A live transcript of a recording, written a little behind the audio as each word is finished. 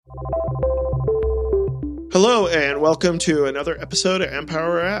Hello and welcome to another episode of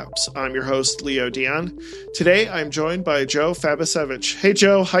Empower Apps. I'm your host, Leo Dion. Today I'm joined by Joe Fabisevich. Hey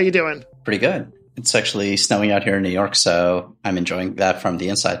Joe, how you doing? Pretty good. It's actually snowing out here in New York, so I'm enjoying that from the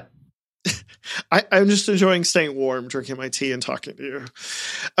inside. I'm just enjoying staying warm, drinking my tea and talking to you.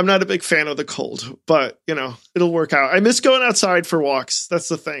 I'm not a big fan of the cold, but it'll work out. I miss going outside for walks. That's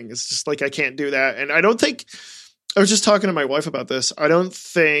the thing. It's just like I can't do that. And I was just talking to my wife about this. I don't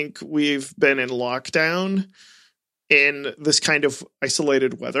think we've been in lockdown in this kind of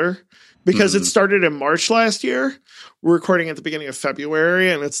isolated weather because it started in March last year. We're recording at the beginning of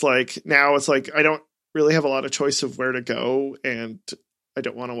February, and now it's like I don't really have a lot of choice of where to go, and I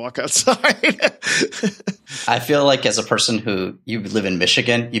don't want to walk outside. I feel like as a person who you live in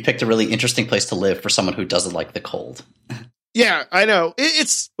Michigan, you picked a really interesting place to live for someone who doesn't like the cold. Yeah, I know.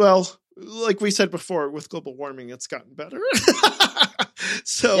 Well, like we said before, with global warming, it's gotten better.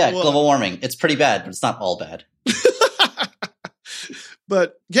 Global warming. It's pretty bad, but it's not all bad.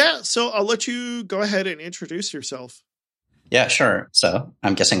 But yeah, so I'll let you go ahead and introduce yourself. Yeah, sure. So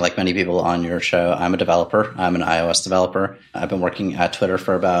I'm guessing like many people on your show, I'm a developer. I'm an iOS developer. I've been working at Twitter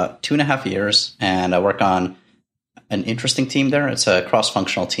for about 2.5 years, and I work on an interesting team there. It's a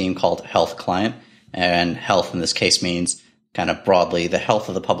cross-functional team called Health Client, and health in this case means kind of broadly the health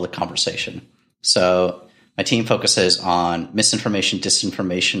of the public conversation. So my team focuses on misinformation,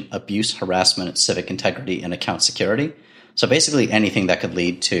 disinformation, abuse, harassment, civic integrity, and account security. So basically anything that could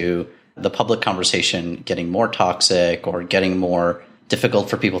lead to the public conversation getting more toxic or getting more difficult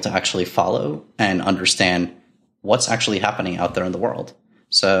for people to actually follow and understand what's actually happening out there in the world.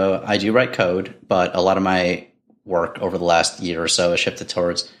 So I do write code, but a lot of my work over the last year or so has shifted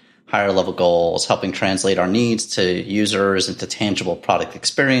towards higher level goals, helping translate our needs to users into tangible product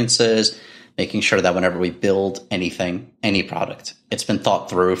experiences, making sure that whenever we build anything, any product, it's been thought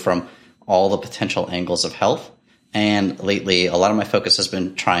through from all the potential angles of health. And lately, a lot of my focus has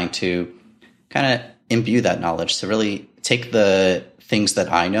been trying to kind of imbue that knowledge to really take the things that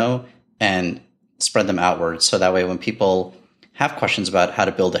I know and spread them outwards. So that way, when people have questions about how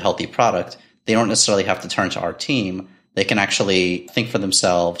to build a healthy product, they don't necessarily have to turn to our team. They can actually think for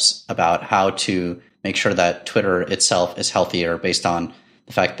themselves about how to make sure that Twitter itself is healthier based on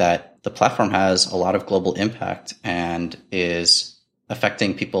the fact that the platform has a lot of global impact and is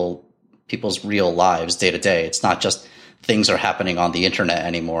affecting people's real lives day to day. It's not just things are happening on the internet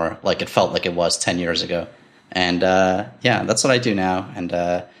anymore like it felt like it was 10 years ago. And that's what I do now.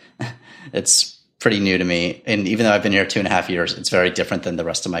 And it's pretty new to me. And even though I've been here 2.5 years, it's very different than the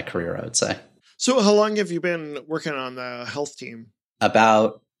rest of my career, I would say. So how long have you been working on the health team?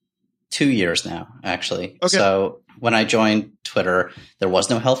 About 2 years now, actually. Okay. So when I joined Twitter, there was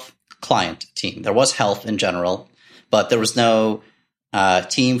no health client team. There was health in general, but there was no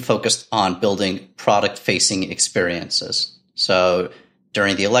team focused on building product-facing experiences. So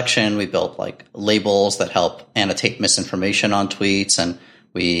during the election, we built like labels that help annotate misinformation on tweets, and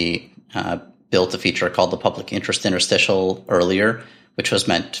we built a feature called the public interest interstitial earlier, which was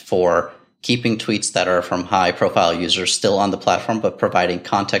meant for keeping tweets that are from high-profile users still on the platform, but providing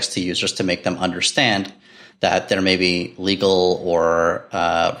context to users to make them understand that there may be legal or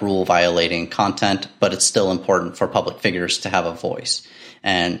rule-violating content, but it's still important for public figures to have a voice.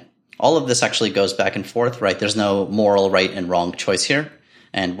 And all of this actually goes back and forth, right? There's no moral right and wrong choice here.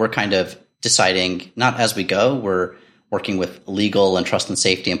 And we're kind of deciding, not as we go, we're working with legal and trust and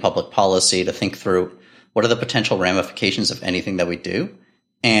safety and public policy to think through what are the potential ramifications of anything that we do.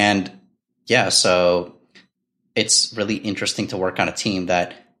 And yeah, so it's really interesting to work on a team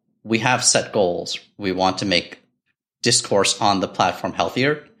that we have set goals. We want to make discourse on the platform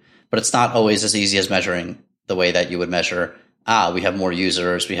healthier, but it's not always as easy as measuring the way that you would measure, we have more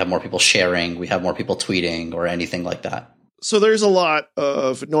users, we have more people sharing, we have more people tweeting or anything like that. So there's a lot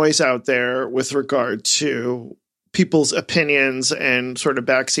of noise out there with regard to people's opinions and sort of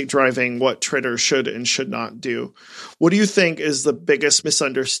backseat driving what Twitter should and should not do. What do you think is the biggest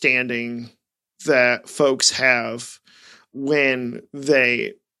misunderstanding that folks have when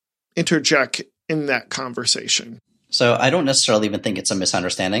they interject in that conversation? So I don't necessarily even think it's a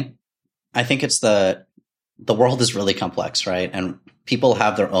misunderstanding. I think it's the world is really complex, right? And people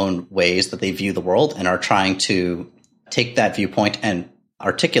have their own ways that they view the world and are trying to take that viewpoint and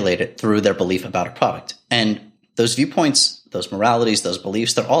articulate it through their belief about a product. And those viewpoints, those moralities, those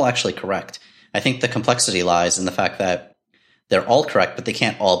beliefs, they're all actually correct. I think the complexity lies in the fact that they're all correct, but they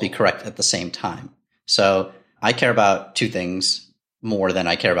can't all be correct at the same time. So I care about two things more than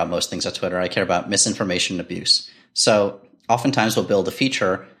I care about most things at Twitter. I care about misinformation and abuse. So oftentimes we'll build a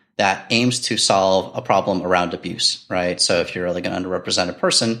feature that aims to solve a problem around abuse, right? So if you're like an underrepresented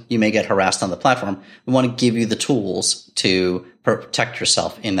person, you may get harassed on the platform. We want to give you the tools to protect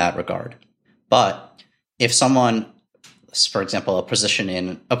yourself in that regard. But if someone, for example, a person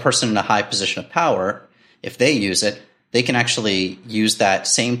in a high position of power, if they use it, they can actually use that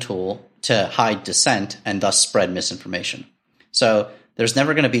same tool to hide dissent and thus spread misinformation. So there's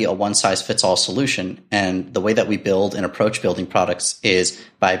never going to be a one-size-fits-all solution. And the way that we build and approach building products is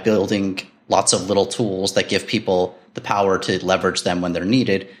by building lots of little tools that give people the power to leverage them when they're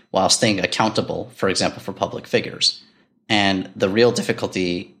needed while staying accountable, for example, for public figures. And the real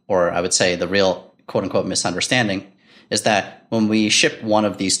difficulty, or I would say the real quote-unquote misunderstanding, is that when we ship one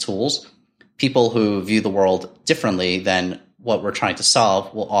of these tools, people who view the world differently than what we're trying to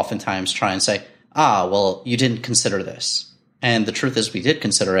solve will oftentimes try and say, well, you didn't consider this. And the truth is we did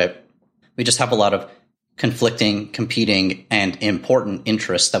consider it. We just have a lot of conflicting, competing, and important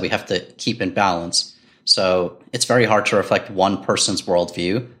interests that we have to keep in balance. So it's very hard to reflect one person's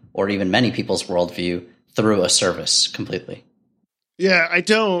worldview or even many people's worldview through a service completely. Yeah, I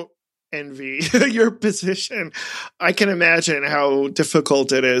don't envy your position. I can imagine how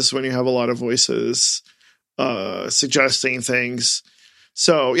difficult it is when you have a lot of voices suggesting things.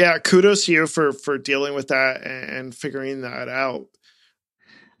 So yeah, kudos to you for dealing with that and figuring that out.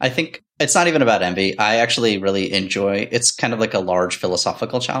 I think it's not even about envy. I actually really enjoy, it's kind of like a large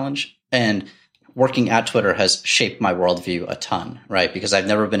philosophical challenge. And working at Twitter has shaped my worldview a ton, right? Because I've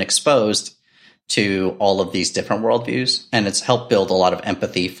never been exposed to all of these different worldviews. And it's helped build a lot of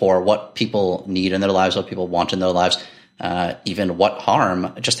empathy for what people need in their lives, what people want in their lives, even what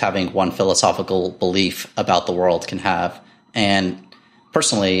harm just having one philosophical belief about the world can have. And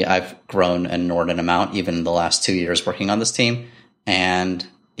personally, I've grown an inordinate amount, even in the last 2 years working on this team. And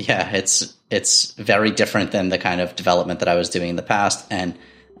yeah, it's very different than the kind of development that I was doing in the past. And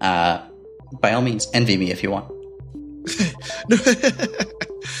by all means, envy me if you want.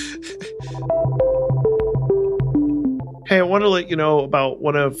 Hey, I want to let you know about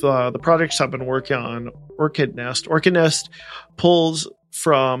one of the projects I've been working on, Orchid Nest. Orchid Nest pulls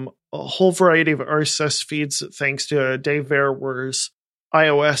from a whole variety of RSS feeds thanks to Dave Verwer's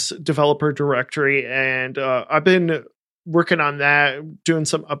iOS developer directory. And I've been working on that, doing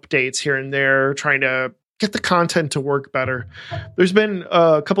some updates here and there, trying to get the content to work better. There's been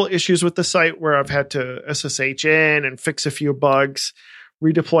a couple of issues with the site where I've had to SSH in and fix a few bugs,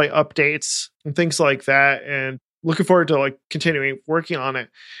 redeploy updates and things like that. And looking forward to continuing working on it.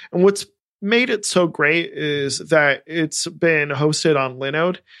 And what's made it so great is that it's been hosted on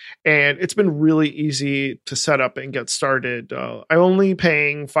Linode, and it's been really easy to set up and get started. I'm only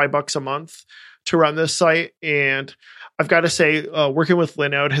paying $5 a month to run this site, and I've got to say, working with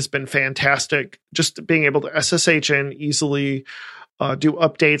Linode has been fantastic. Just being able to SSH in easily, do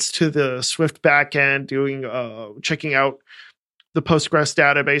updates to the Swift backend, checking out the Postgres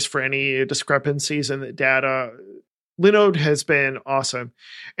database for any discrepancies in the data. Linode has been awesome.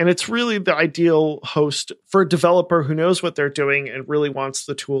 And it's really the ideal host for a developer who knows what they're doing and really wants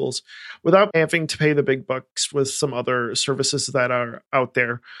the tools without having to pay the big bucks with some other services that are out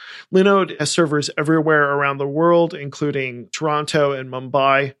there. Linode has servers everywhere around the world, including Toronto and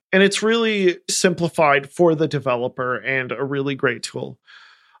Mumbai. And it's really simplified for the developer and a really great tool.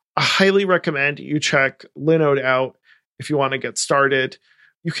 I highly recommend you check Linode out if you want to get started.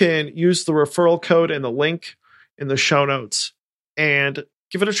 You can use the referral code and the link in the show notes and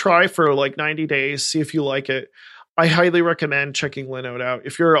give it a try for 90 days. See if you like it. I highly recommend checking Linode out.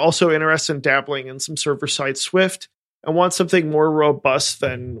 If you're also interested in dabbling in some server-side Swift and want something more robust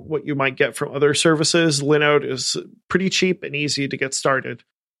than what you might get from other services, Linode is pretty cheap and easy to get started.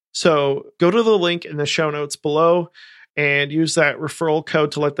 So go to the link in the show notes below and use that referral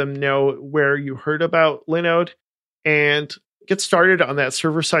code to let them know where you heard about Linode and get started on that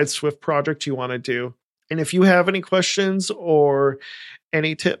server-side Swift project you want to do. And if you have any questions or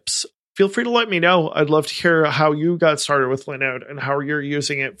any tips, feel free to let me know. I'd love to hear how you got started with Linode and how you're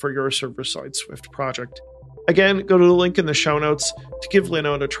using it for your server-side Swift project. Again, go to the link in the show notes to give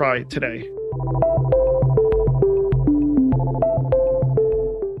Linode a try today.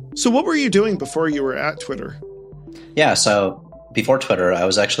 So what were you doing before you were at Twitter? Yeah, so before Twitter, I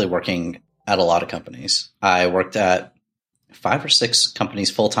was actually working at a lot of companies. I worked at 5 or 6 companies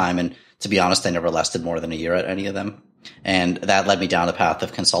full-time, and to be honest, I never lasted more than a year at any of them. And that led me down the path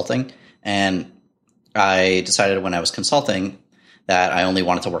of consulting. And I decided when I was consulting that I only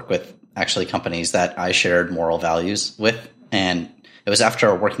wanted to work with actually companies that I shared moral values with. And it was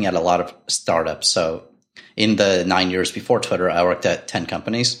after working at a lot of startups. So in the 9 years before Twitter, I worked at 10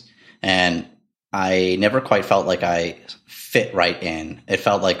 companies. And I never quite felt like I fit right in. It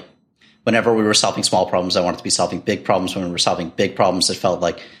felt like whenever we were solving small problems, I wanted to be solving big problems. When we were solving big problems, it felt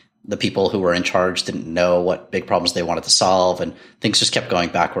like the people who were in charge didn't know what big problems they wanted to solve, and things just kept going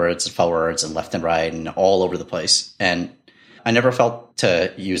backwards and forwards and left and right and all over the place. And I never felt,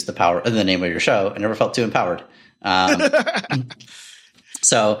 to use the power in the name of your show, I never felt too empowered.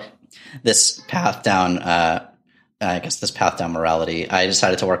 So this path down, this path down morality, I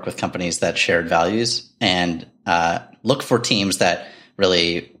decided to work with companies that shared values and look for teams that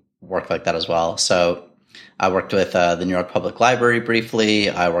really work like that as well. So I worked with the New York Public Library briefly.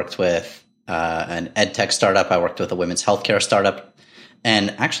 I worked with an ed tech startup. I worked with a women's healthcare startup.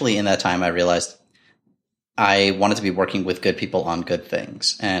 And actually in that time, I realized I wanted to be working with good people on good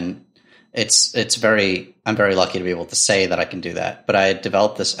things. And I'm very lucky to be able to say that I can do that. But I had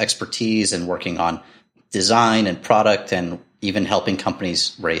developed this expertise in working on design and product and even helping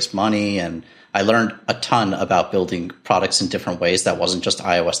companies raise money. And I learned a ton about building products in different ways that wasn't just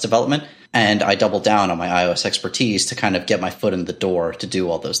iOS development. And I doubled down on my iOS expertise to kind of get my foot in the door to do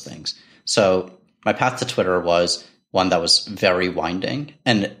all those things. So my path to Twitter was one that was very winding.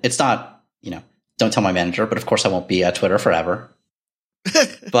 And it's not, don't tell my manager, but of course I won't be at Twitter forever.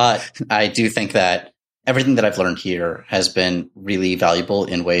 But I do think that everything that I've learned here has been really valuable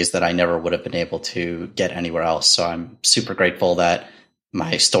in ways that I never would have been able to get anywhere else. So I'm super grateful that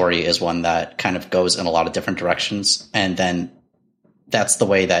my story is one that kind of goes in a lot of different directions. And then that's the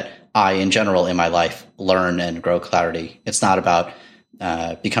way that I, in general, in my life, learn and grow clarity. It's not about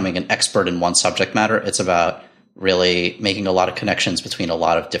becoming an expert in one subject matter. It's about really making a lot of connections between a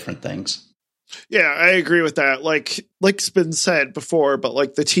lot of different things. Yeah, I agree with that. Like's been said before, but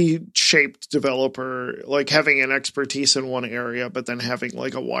like the T-shaped developer, like having an expertise in one area, but then having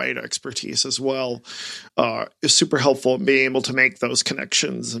like a wide expertise as well, is super helpful in being able to make those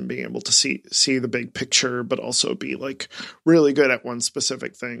connections and being able to see the big picture, but also be like really good at one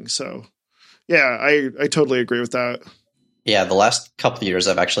specific thing. So yeah, I totally agree with that. Yeah, the last couple of years,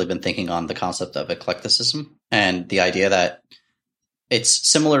 I've actually been thinking on the concept of eclecticism and the idea that it's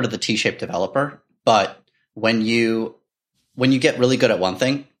similar to the T-shaped developer, but when you get really good at one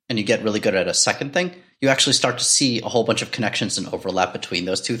thing and you get really good at a second thing, you actually start to see a whole bunch of connections and overlap between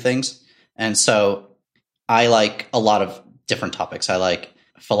those two things. And so I like a lot of different topics. I like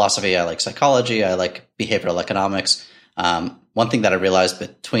philosophy, I like psychology, I like behavioral economics. One thing that I realized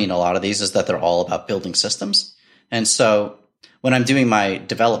between a lot of these is that they're all about building systems. And so when I'm doing my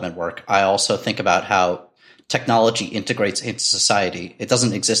development work, I also think about how technology integrates into society. It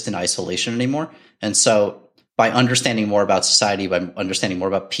doesn't exist in isolation anymore. And so by understanding more about society, by understanding more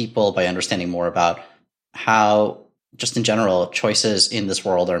about people, by understanding more about how, just in general, choices in this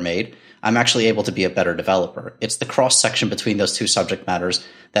world are made, I'm actually able to be a better developer. It's the cross-section between those two subject matters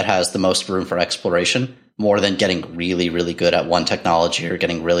that has the most room for exploration, more than getting really, really good at one technology or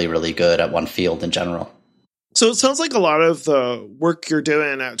getting really, really good at one field in general. So it sounds like a lot of the work you're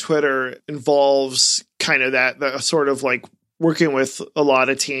doing at Twitter involves kind of that sort of like working with a lot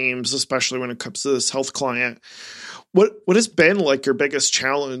of teams, especially when it comes to this health client. What has been like your biggest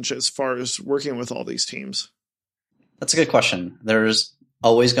challenge as far as working with all these teams? That's a good question. There's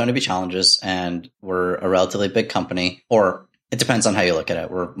always going to be challenges, and we're a relatively big company, or it depends on how you look at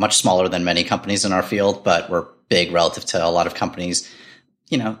it. We're much smaller than many companies in our field, but we're big relative to a lot of companies.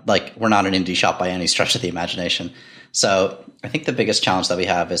 Like we're not an indie shop by any stretch of the imagination. So I think the biggest challenge that we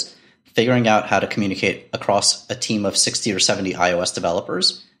have is figuring out how to communicate across a team of 60 or 70 iOS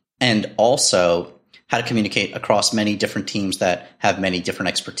developers, and also how to communicate across many different teams that have many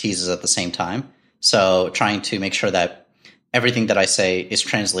different expertises at the same time. So trying to make sure that everything that I say is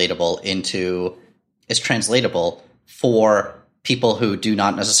translatable for people who do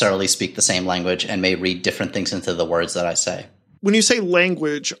not necessarily speak the same language and may read different things into the words that I say. When you say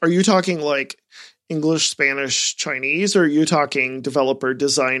language, are you talking like English, Spanish, Chinese, or are you talking developer,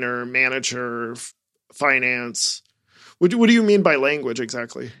 designer, manager, finance? What do you mean by language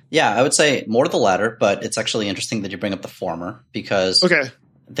exactly? Yeah, I would say more the latter, but it's actually interesting that you bring up the former because I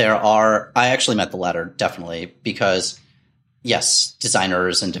actually meant the latter, definitely, because yes,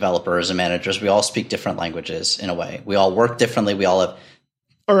 designers and developers and managers, we all speak different languages in a way. We all work differently. We all have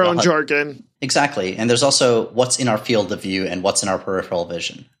our own jargon. Exactly. And there's also what's in our field of view and what's in our peripheral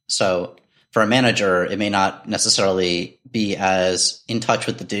vision. So for a manager, it may not necessarily be as in touch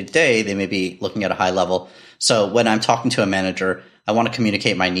with the day-to-day. They may be looking at a high level. So when I'm talking to a manager, I want to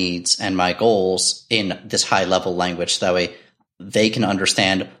communicate my needs and my goals in this high-level language. That way they can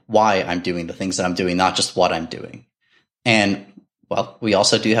understand why I'm doing the things that I'm doing, not just what I'm doing. And, well, we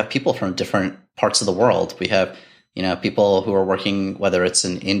also do have people from different parts of the world. We have People who are working, whether it's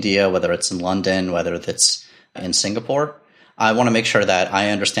in India, whether it's in London, whether it's in Singapore. I want to make sure that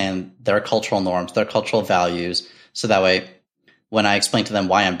I understand their cultural norms, their cultural values. So that way, when I explain to them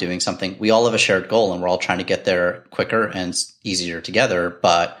why I'm doing something, we all have a shared goal and we're all trying to get there quicker and easier together.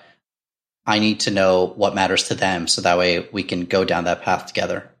 But I need to know what matters to them so that way we can go down that path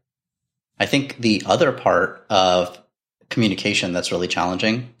together. I think the other part of communication that's really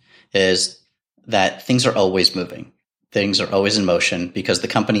challenging is that things are always moving. Things are always in motion because the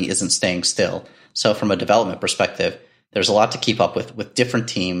company isn't staying still. So from a development perspective, there's a lot to keep up with different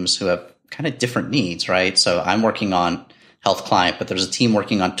teams who have kind of different needs, right? So I'm working on Health Client, but there's a team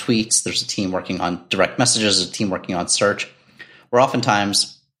working on tweets. There's a team working on direct messages, there's a team working on search. We're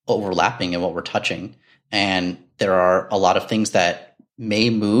oftentimes overlapping in what we're touching. And there are a lot of things that may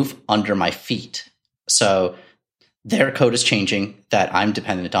move under my feet. So their code is changing that I'm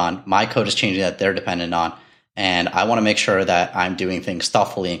dependent on. My code is changing that they're dependent on. And I want to make sure that I'm doing things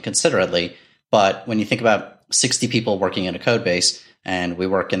thoughtfully and considerately. But when you think about 60 people working in a code base, and we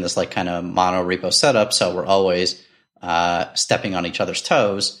work in this like kind of mono repo setup, so we're always stepping on each other's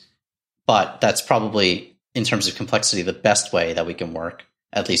toes. But that's probably, in terms of complexity, the best way that we can work.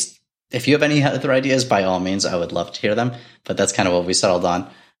 At least if you have any other ideas, by all means, I would love to hear them. But that's kind of what we settled on.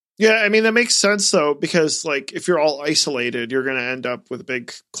 Yeah, I mean, that makes sense, though, because like if you're all isolated, you're going to end up with a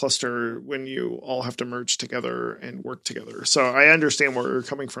big cluster when you all have to merge together and work together. So I understand where you're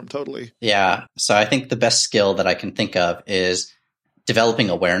coming from totally. Yeah. So I think the best skill that I can think of is developing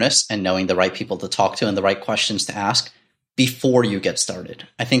awareness and knowing the right people to talk to and the right questions to ask before you get started.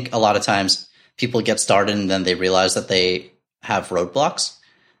 I think a lot of times people get started and then they realize that they have roadblocks.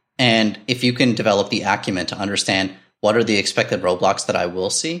 And if you can develop the acumen to understand what are the expected roadblocks that I will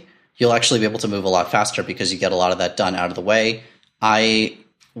see, you'll actually be able to move a lot faster because you get a lot of that done out of the way. I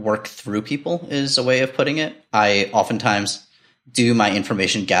work through people is a way of putting it. I oftentimes do my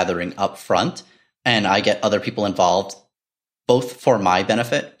information gathering up front and I get other people involved, both for my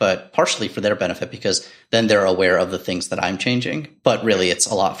benefit, but partially for their benefit because then they're aware of the things that I'm changing. But really it's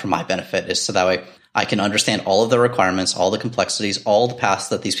a lot for my benefit is so that way I can understand all of the requirements, all the complexities, all the paths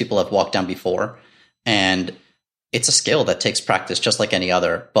that these people have walked down before. And it's a skill that takes practice just like any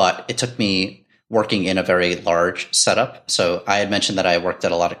other, but it took me working in a very large setup. So I had mentioned that I worked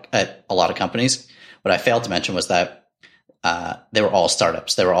at a lot of companies. What I failed to mention was that they were all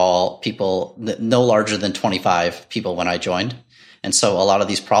startups. They were all people no larger than 25 people when I joined. And so a lot of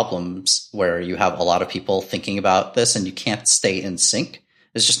these problems where you have a lot of people thinking about this and you can't stay in sync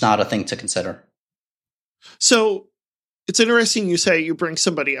is just not a thing to consider. So it's interesting you say you bring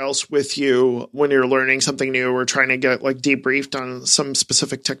somebody else with you when you're learning something new or trying to get like debriefed on some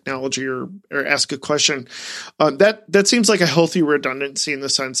specific technology or ask a question. That seems like a healthy redundancy in the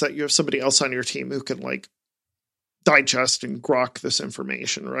sense that you have somebody else on your team who can like digest and grok this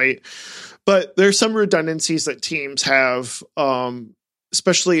information, right? But there's some redundancies that teams have,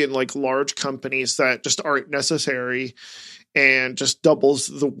 especially in like large companies that just aren't necessary and just doubles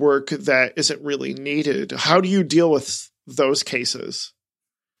the work that isn't really needed. How do you deal with those cases?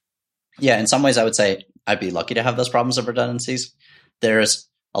 Yeah, in some ways, I would say I'd be lucky to have those problems of redundancies. There's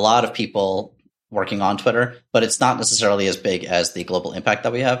a lot of people working on Twitter, but it's not necessarily as big as the global impact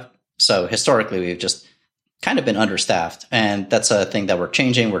that we have. So historically, we've just kind of been understaffed. And that's a thing that we're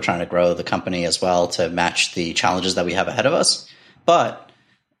changing. We're trying to grow the company as well to match the challenges that we have ahead of us. But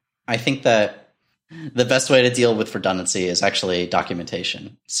I think that the best way to deal with redundancy is actually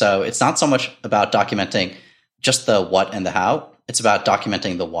documentation. So it's not so much about documenting just the what and the how. It's about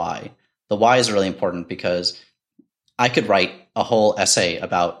documenting the why. The why is really important because I could write a whole essay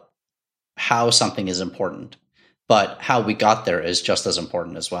about how something is important, but how we got there is just as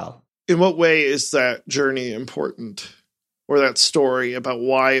important as well. In what way is that journey important, or that story about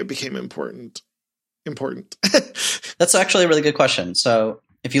why it became important? That's actually a really good question. So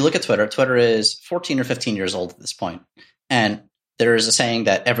if you look at Twitter, Twitter is 14 or 15 years old at this point. And there is a saying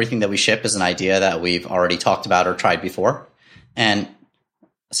that everything that we ship is an idea that we've already talked about or tried before. And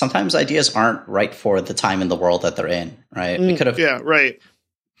sometimes ideas aren't right for the time in the world that they're in, right? We could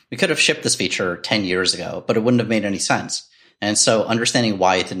have shipped this feature 10 years ago, but it wouldn't have made any sense. And so understanding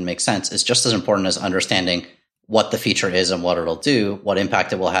why it didn't make sense is just as important as understanding what the feature is and what it'll do, what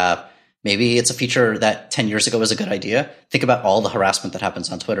impact it will have. Maybe it's a feature that 10 years ago was a good idea. Think about all the harassment that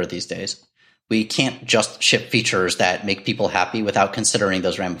happens on Twitter these days. We can't just ship features that make people happy without considering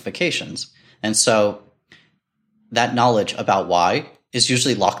those ramifications. And so that knowledge about why is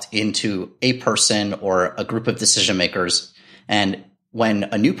usually locked into a person or a group of decision makers. And when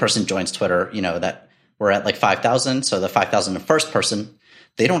a new person joins Twitter, that we're at like 5,000. So the 5,001st person,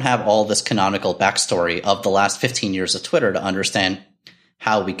 they don't have all this canonical backstory of the last 15 years of Twitter to understand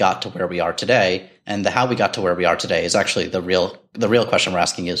how we got to where we are today. And the how we got to where we are today is actually the real question we're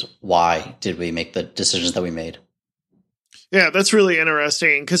asking is, why did we make the decisions that we made? Yeah, that's really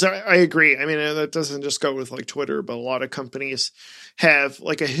interesting because I agree. I mean, that doesn't just go with like Twitter, but a lot of companies have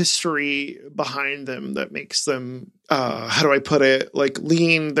like a history behind them that makes them, how do I put it, like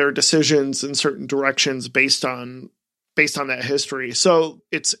lean their decisions in certain directions based on that history. So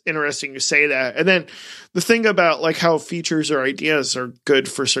it's interesting you say that. And then the thing about like how features or ideas are good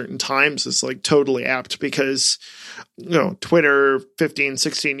for certain times is like totally apt because, Twitter 15,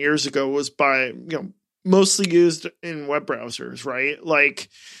 16 years ago was by, mostly used in web browsers, right? Like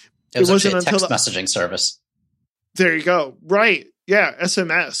it wasn't until text messaging service. There you go. Right. Yeah.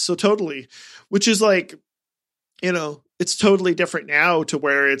 SMS. So totally, which is like, it's totally different now to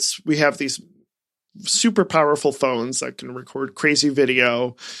where we have these super powerful phones that can record crazy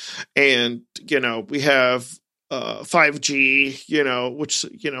video. And, we have 5G, which,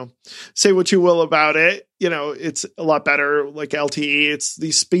 say what you will about it, it's a lot better like LTE.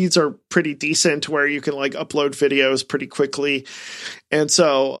 These speeds are pretty decent where you can like upload videos pretty quickly. And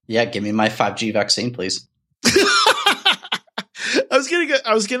so, yeah, give me my 5G vaccine, please. I was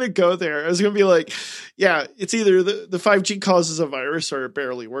going to go there. I was going to be like, yeah, it's either the 5G causes a virus or it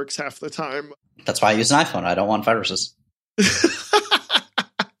barely works half the time. That's why I use an iPhone. I don't want viruses.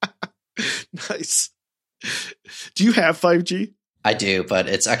 Nice. Do you have 5G? I do, but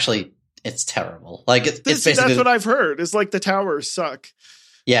it's terrible. Like it's basically, that's what I've heard. Is like the towers suck.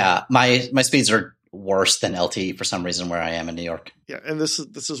 Yeah, my speeds are worse than LTE for some reason where I am in New York. Yeah, and this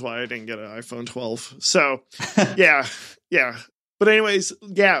is why I didn't get an iPhone 12. So, yeah. But anyways,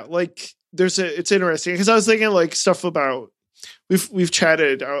 yeah, like it's interesting because I was thinking like stuff about we've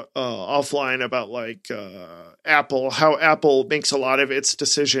chatted offline about like Apple, how Apple makes a lot of its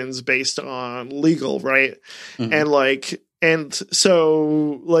decisions based on legal, right? Mm-hmm. And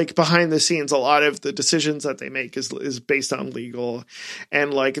so like behind the scenes, a lot of the decisions that they make is based on legal,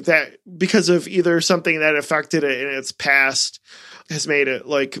 and like that because of either something that affected it in its past has made it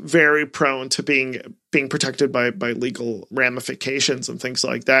like very prone to being protected by legal ramifications and things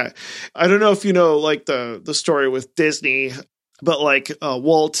like that. I don't know if you know like the story with Disney. But like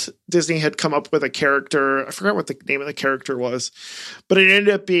Walt Disney had come up with a character. I forgot what the name of the character was, but it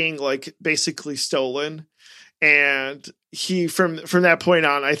ended up being like basically stolen. And he from that point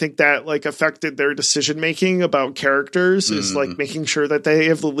on, I think that like affected their decision making about characters is like making sure that they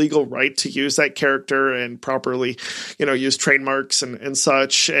have the legal right to use that character and properly, use trademarks and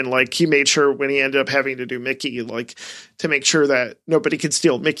such. And like he made sure when he ended up having to do Mickey, like to make sure that nobody could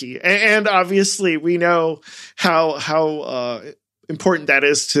steal Mickey. And obviously we know how important that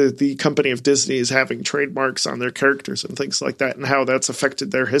is to the company of Disney is having trademarks on their characters and things like that and how that's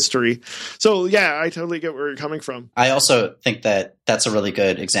affected their history. So yeah, I totally get where you're coming from. I also think that that's a really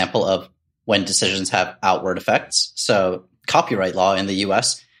good example of when decisions have outward effects. So copyright law in the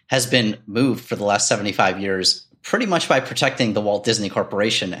US has been moved for the last 75 years, pretty much by protecting the Walt Disney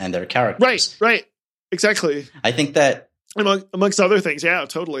Corporation and their characters. Right. Exactly. I think that amongst other things. Yeah,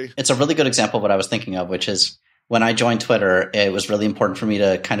 totally. It's a really good example of what I was thinking of, which is when I joined Twitter, it was really important for me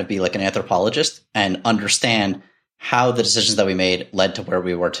to kind of be like an anthropologist and understand how the decisions that we made led to where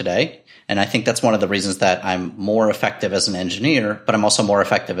we were today. And I think that's one of the reasons that I'm more effective as an engineer, but I'm also more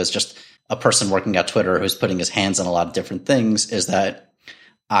effective as just a person working at Twitter who's putting his hands on a lot of different things, is that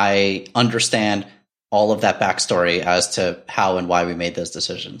I understand all of that backstory as to how and why we made those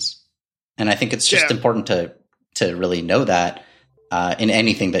decisions. And I think it's just important to really know that. In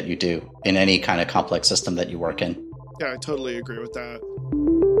anything that you do, in any kind of complex system that you work in. Yeah, I totally agree with that.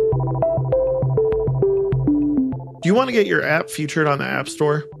 Do you want to get your app featured on the App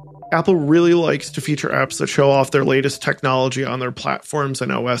Store? Apple really likes to feature apps that show off their latest technology on their platforms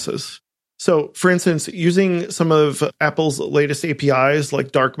and OSs. So, for instance, using some of Apple's latest APIs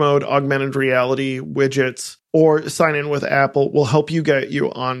like dark mode, augmented reality, widgets, or sign in with Apple will help you get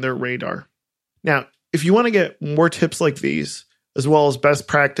you on their radar. Now, if you want to get more tips like these, as well as best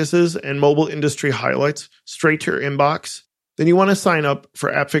practices and mobile industry highlights straight to your inbox, then you want to sign up for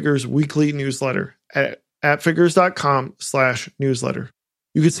AppFigure's weekly newsletter at appfigures.com/newsletter.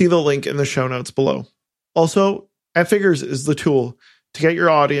 You can see the link in the show notes below. Also, AppFigures is the tool to get your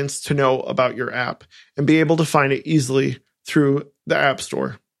audience to know about your app and be able to find it easily through the App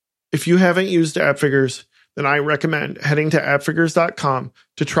Store. If you haven't used AppFigures, then I recommend heading to appfigures.com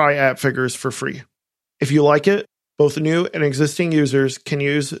to try AppFigures for free. If you like it, both new and existing users can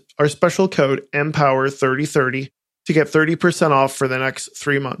use our special code EMPOWER3030 to get 30% off for the next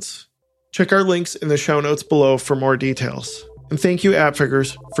 3 months. Check our links in the show notes below for more details. And thank you,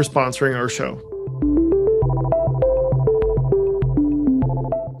 AppFigures, for sponsoring our show.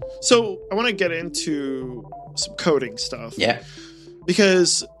 So I want to get into some coding stuff. Yeah.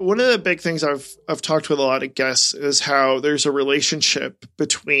 Because one of the big things I've talked with a lot of guests is how there's a relationship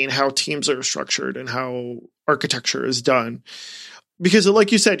between how teams are structured and how architecture is done. Because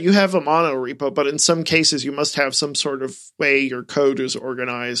like you said, you have a mono repo, but in some cases you must have some sort of way your code is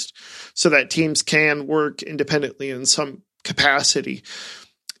organized so that teams can work independently in some capacity.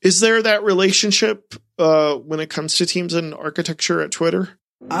 Is there that relationship when it comes to teams and architecture at Twitter?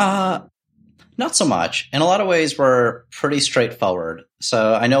 Not so much. In a lot of ways, we're pretty straightforward.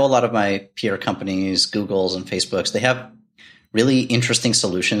 So I know a lot of my peer companies, Googles and Facebooks, they have really interesting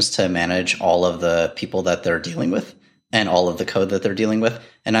solutions to manage all of the people that they're dealing with and all of the code that they're dealing with.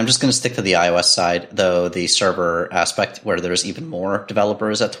 And I'm just going to stick to the iOS side, though the server aspect where there's even more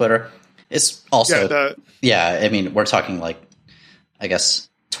developers at Twitter is also, I mean, we're talking like, I guess,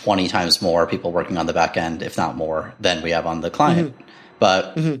 20 times more people working on the back end, if not more, than we have on the client. Mm-hmm.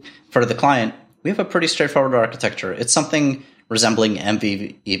 But for the client, we have a pretty straightforward architecture. It's something resembling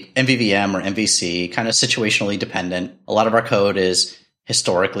MVVM or MVC, kind of situationally dependent. A lot of our code is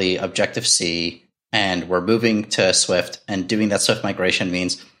historically Objective-C, and we're moving to Swift. And doing that Swift migration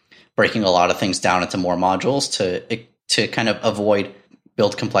means breaking a lot of things down into more modules to kind of avoid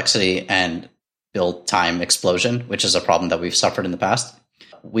build complexity and build time explosion, which is a problem that we've suffered in the past.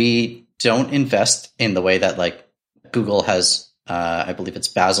 We don't invest in the way that like Google has, I believe it's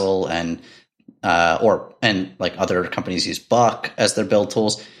Bazel and like other companies use Buck as their build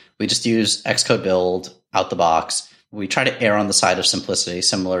tools. We just use Xcode build out the box. We try to err on the side of simplicity,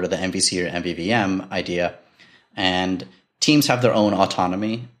 similar to the MVC or MVVM idea. And teams have their own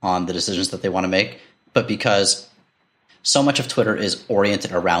autonomy on the decisions that they want to make. But because so much of Twitter is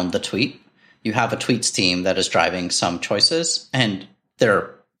oriented around the tweet, you have a tweets team that is driving some choices, and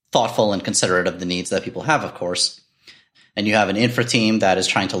they're thoughtful and considerate of the needs that people have, of course. And you have an infra team that is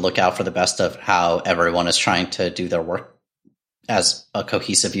trying to look out for the best of how everyone is trying to do their work as a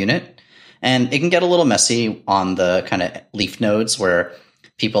cohesive unit. And it can get a little messy on the kind of leaf nodes where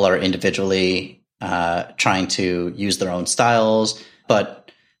people are individually trying to use their own styles.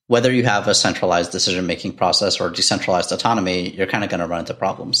 But whether you have a centralized decision-making process or decentralized autonomy, you're kind of going to run into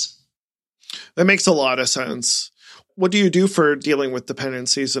problems. That makes a lot of sense. What do you do for dealing with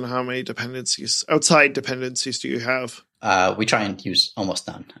dependencies, and how many dependencies, outside dependencies, do you have? We try and use almost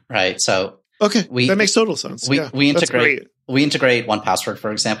none, right? So okay, that makes total sense. We integrate 1Password,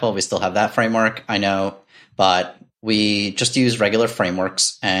 for example. We still have that framework, I know, but we just use regular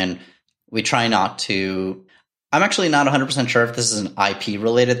frameworks, and we try not to. I'm actually not 100% sure if this is an IP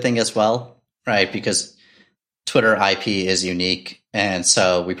related thing as well, right? Because Twitter IP is unique, and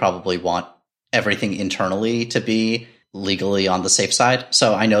so we probably want everything internally to be legally on the safe side.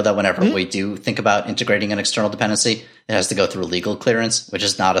 So I know that whenever we do think about integrating an external dependency, it has to go through legal clearance, which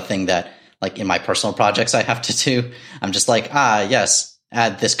is not a thing that, like in my personal projects, I have to do. I'm just like, yes,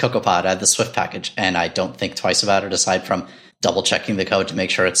 add this CocoaPod, add the Swift package. And I don't think twice about it aside from double checking the code to make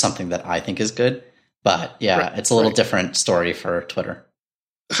sure it's something that I think is good. But yeah, it's a little different story for Twitter.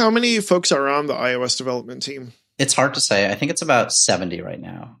 How many folks are on the iOS development team? It's hard to say. I think it's about 70 right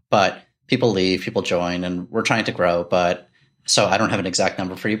now, but people leave, people join, and we're trying to grow. But so I don't have an exact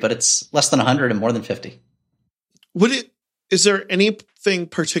number for you, but it's less than 100 and more than 50. Is there anything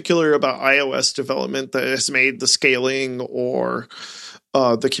particular about iOS development that has made the scaling or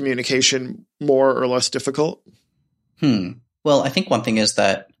the communication more or less difficult? Well, I think one thing is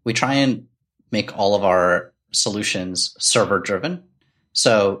that we try and make all of our solutions server driven.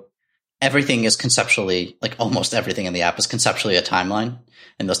 So everything is conceptually, like almost everything in the app is conceptually a timeline.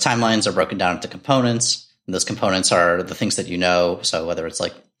 And those timelines are broken down into components. And those components are the things that you know. So whether it's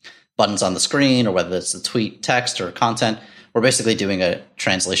like buttons on the screen or whether it's the tweet text or content, we're basically doing a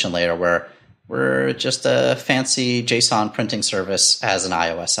translation layer where we're just a fancy JSON printing service as an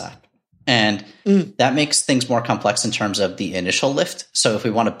iOS app. And that makes things more complex in terms of the initial lift. So if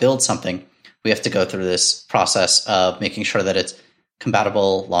we want to build something, we have to go through this process of making sure that it's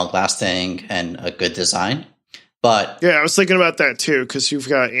compatible, long-lasting, and a good design. But yeah, I was thinking about that too, because you've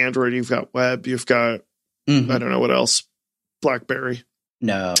got Android, you've got web, you've got, I don't know what else, BlackBerry.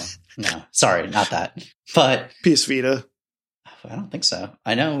 No, sorry, not that. But PS Vita. I don't think so.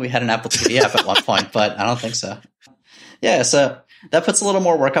 I know we had an Apple TV app at one point, but I don't think so. Yeah, so that puts a little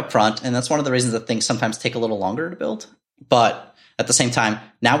more work up front, and that's one of the reasons that things sometimes take a little longer to build. But at the same time,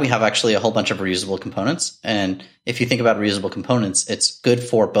 now we have actually a whole bunch of reusable components. And if you think about reusable components, it's good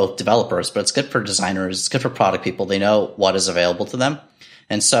for both developers, but it's good for designers. It's good for product people. They know what is available to them.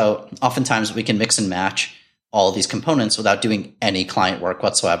 And so oftentimes we can mix and match all these components without doing any client work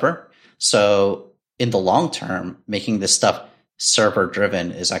whatsoever. So in the long term, making this stuff server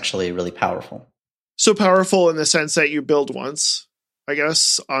driven is actually really powerful. So powerful in the sense that you build once, I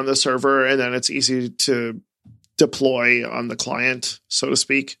guess, on the server, and then it's easy to deploy on the client, so to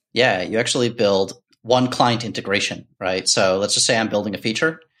speak. Yeah, you actually build one client integration, right? So let's just say I'm building a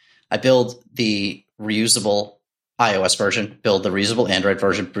feature. I build the reusable iOS version, build the reusable Android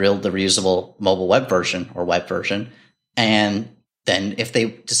version, build the reusable mobile web version or web version. And then if they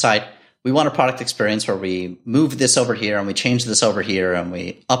decide we want a product experience where we move this over here and we change this over here and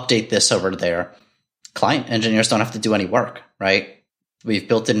we update this over there, client engineers don't have to do any work, right? We've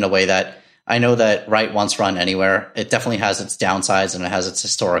built it in a way that I know that write once, run anywhere. It definitely has its downsides and it has its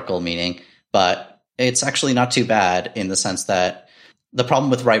historical meaning, but it's actually not too bad in the sense that the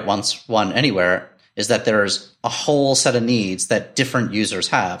problem with write once, run anywhere is that there's a whole set of needs that different users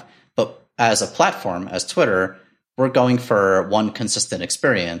have. But as a platform, as Twitter, we're going for one consistent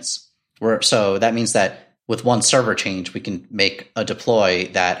experience. So that means that with one server change, we can make a deploy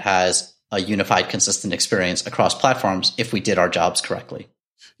that has a unified, consistent experience across platforms if we did our jobs correctly.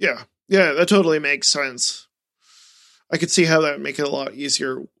 Yeah. Yeah, that totally makes sense. I could see how that would make it a lot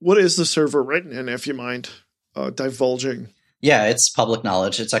easier. What is the server written in, if you mind divulging? Yeah, it's public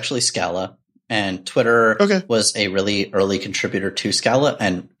knowledge. It's actually Scala. And Twitter was a really early contributor to Scala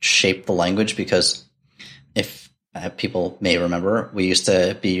and shaped the language because if people may remember, we used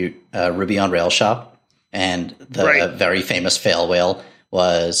to be a Ruby on Rails shop. And the very famous fail whale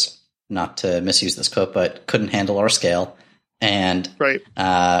was, not to misuse this quote, but couldn't handle our scale. And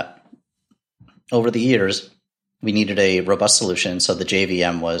over the years, we needed a robust solution. So the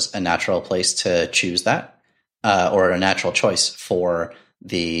JVM was a natural place to choose that, or a natural choice for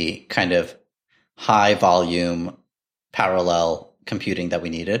the kind of high volume parallel computing that we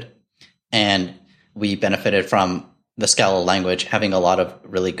needed. And we benefited from the Scala language having a lot of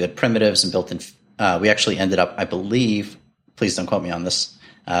really good primitives and built in. We actually ended up, I believe, please don't quote me on this,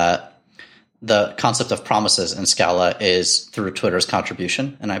 the concept of promises in Scala is through Twitter's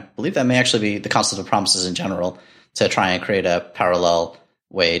contribution. And I believe that may actually be the concept of promises in general to try and create a parallel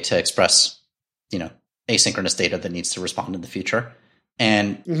way to express, asynchronous data that needs to respond in the future.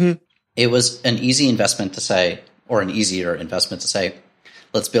 And it was an easy investment to say, or an easier investment to say,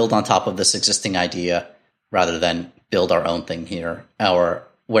 let's build on top of this existing idea rather than build our own thing here, or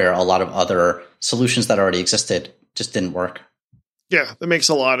where a lot of other solutions that already existed just didn't work. Yeah, that makes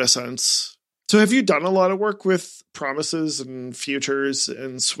a lot of sense. So have you done a lot of work with promises and futures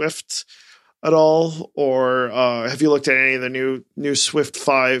and Swift at all? Or have you looked at any of the new Swift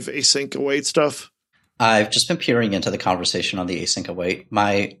 5 async await stuff? I've just been peering into the conversation on the async await.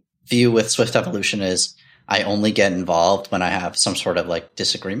 My view with Swift evolution is I only get involved when I have some sort of like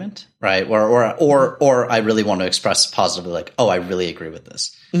disagreement, right? Or I really want to express positively like, oh, I really agree with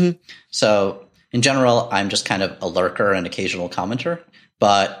this. Mm-hmm. So in general, I'm just kind of a lurker and occasional commenter.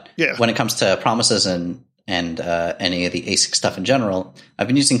 But when it comes to promises and any of the async stuff in general, I've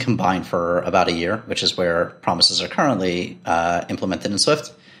been using Combine for about a year, which is where promises are currently implemented in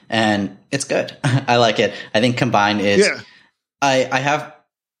Swift. And it's good. I like it. I think Combine is I have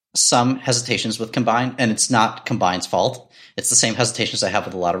some hesitations with Combine, and it's not Combine's fault. It's the same hesitations I have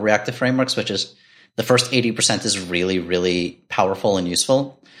with a lot of reactive frameworks, which is the first 80% is really, really powerful and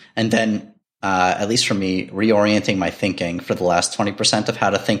useful. And then, at least for me, reorienting my thinking for the last 20% of how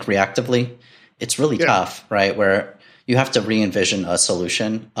to think reactively, it's really tough, right? Where you have to re-envision a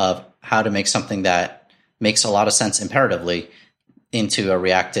solution of how to make something that makes a lot of sense imperatively into a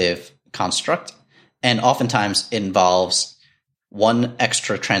reactive construct. And oftentimes it involves one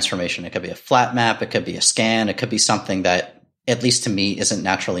extra transformation. It could be a flat map. It could be a scan. It could be something that, at least to me, isn't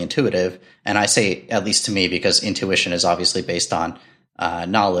naturally intuitive. And I say at least to me because intuition is obviously based on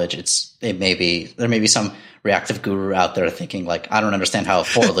knowledge. There may be some reactive guru out there thinking like, I don't understand how a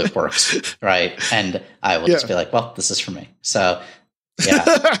for loop works, right? And I will just be like, well, this is for me. So,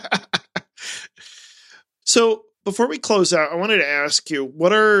 yeah. So before we close out, I wanted to ask you,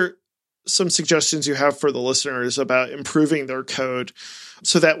 what are some suggestions you have for the listeners about improving their code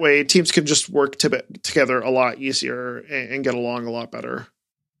so that way teams can just work together a lot easier and get along a lot better?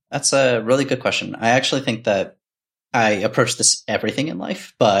 That's a really good question. I actually think that I approach this everything in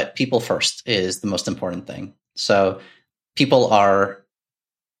life, but people first is the most important thing. So people are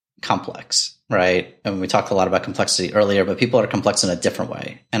complex, right? And we talked a lot about complexity earlier, but people are complex in a different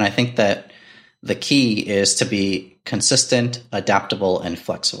way. And I think that the key is to be consistent, adaptable, and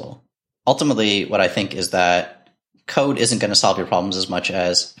flexible. Ultimately, what I think is that code isn't going to solve your problems as much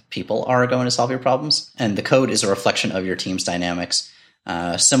as people are going to solve your problems. And the code is a reflection of your team's dynamics,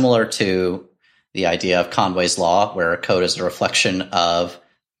 similar to the idea of Conway's Law, where code is a reflection of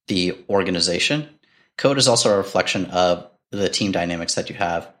the organization. Code is also a reflection of the team dynamics that you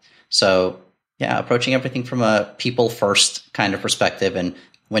have. So yeah, approaching everything from a people first kind of perspective. And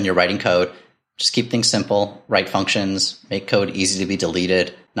when you're writing code, just keep things simple, write functions, make code easy to be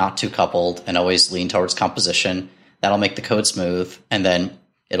deleted, not too coupled, and always lean towards composition. That'll make the code smooth, and then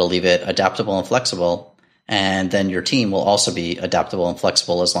it'll leave it adaptable and flexible. And then your team will also be adaptable and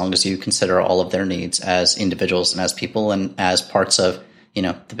flexible as long as you consider all of their needs as individuals and as people and as parts of,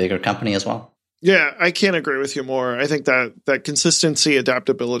 the bigger company as well. Yeah, I can't agree with you more. I think that consistency,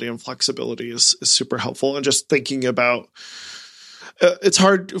 adaptability, and flexibility is super helpful. And just thinking about it's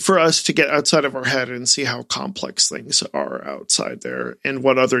hard for us to get outside of our head and see how complex things are outside there and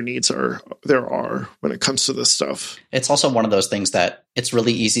what other needs there are when it comes to this stuff. It's also one of those things that it's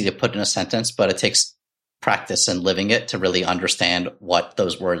really easy to put in a sentence, but it takes practice and living it to really understand what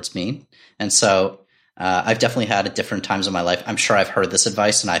those words mean. And so I've definitely had at different times in my life, I'm sure I've heard this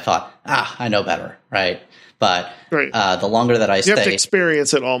advice and I thought, I know better, right? But the longer that I stay... You have to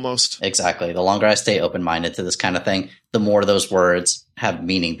experience it almost. Exactly. The longer I stay open-minded to this kind of thing, the more those words have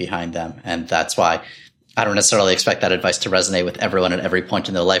meaning behind them. And that's why I don't necessarily expect that advice to resonate with everyone at every point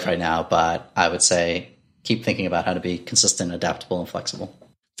in their life right now. But I would say keep thinking about how to be consistent, adaptable, and flexible.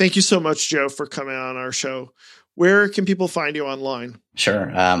 Thank you so much, Joe, for coming on our show. Where can people find you online?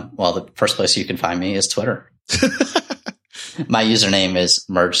 Sure. Well, the first place you can find me is Twitter. My username is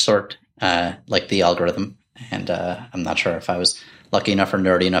MergeSort, like the algorithm. And I'm not sure if I was lucky enough or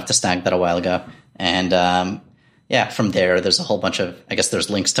nerdy enough to snag that a while ago. And from there, there's a whole bunch of, I guess there's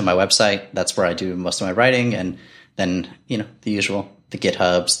links to my website. That's where I do most of my writing. And then, the usual, the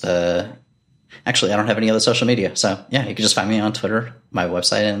GitHubs, actually, I don't have any other social media. So yeah, you can just find me on Twitter, my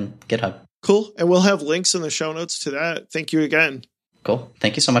website, and GitHub. Cool. And we'll have links in the show notes to that. Thank you again. Cool.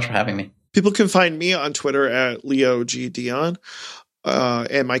 Thank you so much for having me. People can find me on Twitter at Leo G. Dion.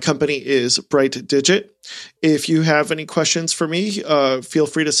 And my company is Bright Digit. If you have any questions for me, feel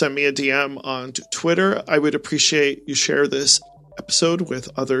free to send me a DM on Twitter. I would appreciate you share this episode with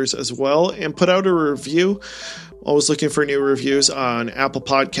others as well and put out a review. Always looking for new reviews on Apple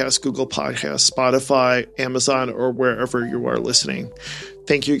Podcasts, Google Podcasts, Spotify, Amazon, or wherever you are listening.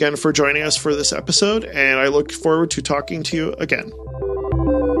 Thank you again for joining us for this episode, and I look forward to talking to you again.